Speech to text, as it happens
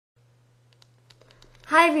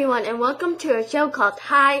Hi everyone, and welcome to a show called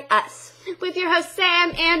Hi Us with your hosts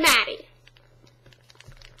Sam and Maddie.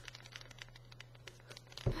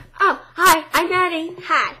 Oh, hi, I'm Maddie.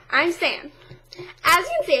 Hi, I'm Sam. As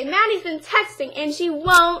you can see, Maddie's been texting and she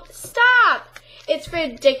won't stop. It's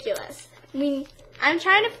ridiculous.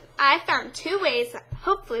 I found two ways that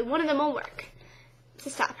hopefully one of them will work to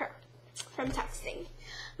stop her from texting.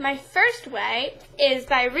 My first way is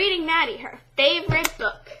by reading Maddie her favorite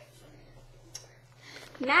book,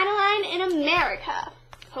 Madeline in America.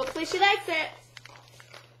 Hopefully she likes it.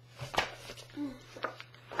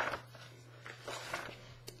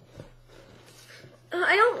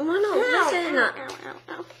 I don't want to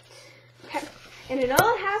listen. Okay. In an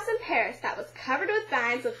old house in Paris that was covered with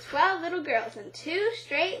vines with 12 little girls in 2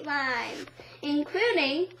 straight lines,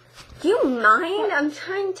 including... Do you mind? I'm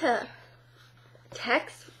trying to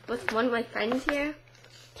text with one of my friends here.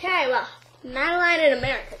 Okay, well, Madeline in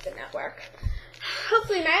America did not work.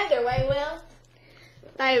 Hopefully my other way will.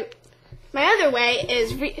 My other way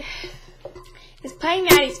is playing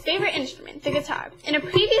Maddie's favorite instrument, the guitar. In a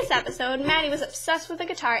previous episode, Maddie was obsessed with the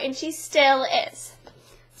guitar, and she still is.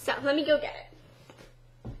 So, let me go get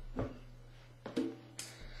it.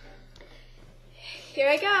 Here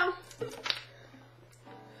I go.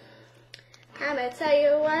 I'm gonna tell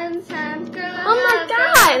you one time, girl. Oh my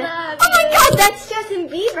god, that's Justin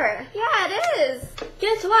Bieber. Yeah, it is.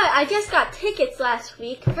 Guess what? I just got tickets last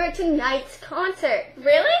week for tonight's concert.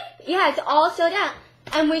 Really? Yeah, it's all sold out.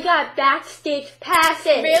 And we got backstage passes.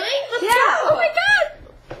 Really? Let's go. Oh my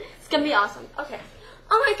god. It's gonna be awesome. Okay.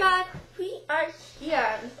 Oh my god, we are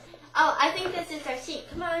here. Oh, I think this is our seat.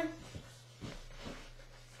 Come on.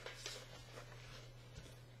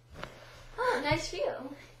 Oh, nice view.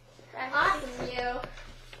 Awesome view.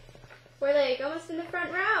 We're like almost in the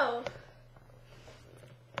front row.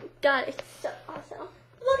 God, it's so awesome.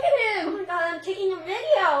 Look at him. Oh my god, I'm taking a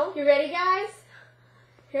video. You ready, guys?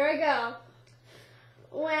 Here I go.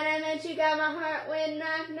 When I met you, got my heart went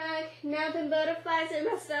knock knock. Nothing butterflies in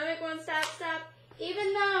my stomach won't stop.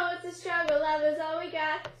 Even though it's a struggle, love is all we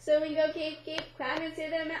got. So we go keep climbing to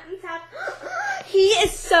the mountaintop. He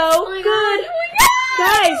is so good. God. Oh my god.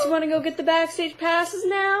 Guys, you want to go get the backstage passes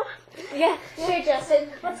now? Yeah, sure, Justin.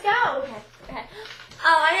 Let's go. Okay.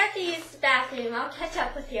 Oh, I have to use the bathroom. I'll catch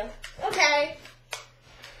up with you. Okay.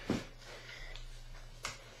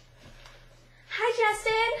 Hi,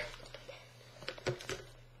 Justin.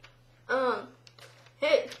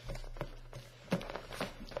 Hey.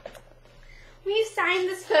 Will you sign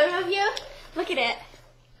this photo of you? Look at it.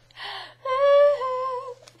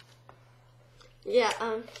 Yeah,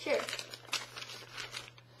 sure.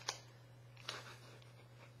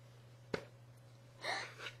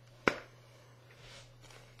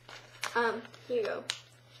 Here you go.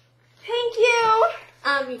 Thank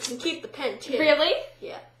you. You can keep the pen too. Really?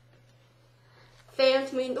 Yeah.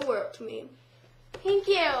 Fans mean the world to me. Thank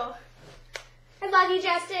you. I love you,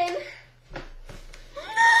 Justin.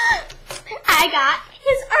 I got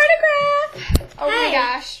his autograph. Oh my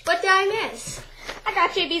gosh. What did I miss? I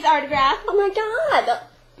got JB's autograph. Oh my god.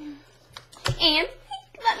 And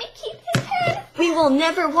let me keep his pen. We will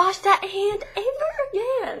never wash that hand ever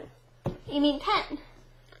again. You mean pen?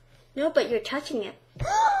 No, but you're touching it.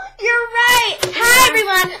 You're right. Hi,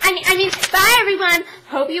 everyone. I mean, bye, everyone.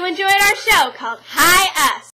 Hope you enjoyed our show called Hi Us.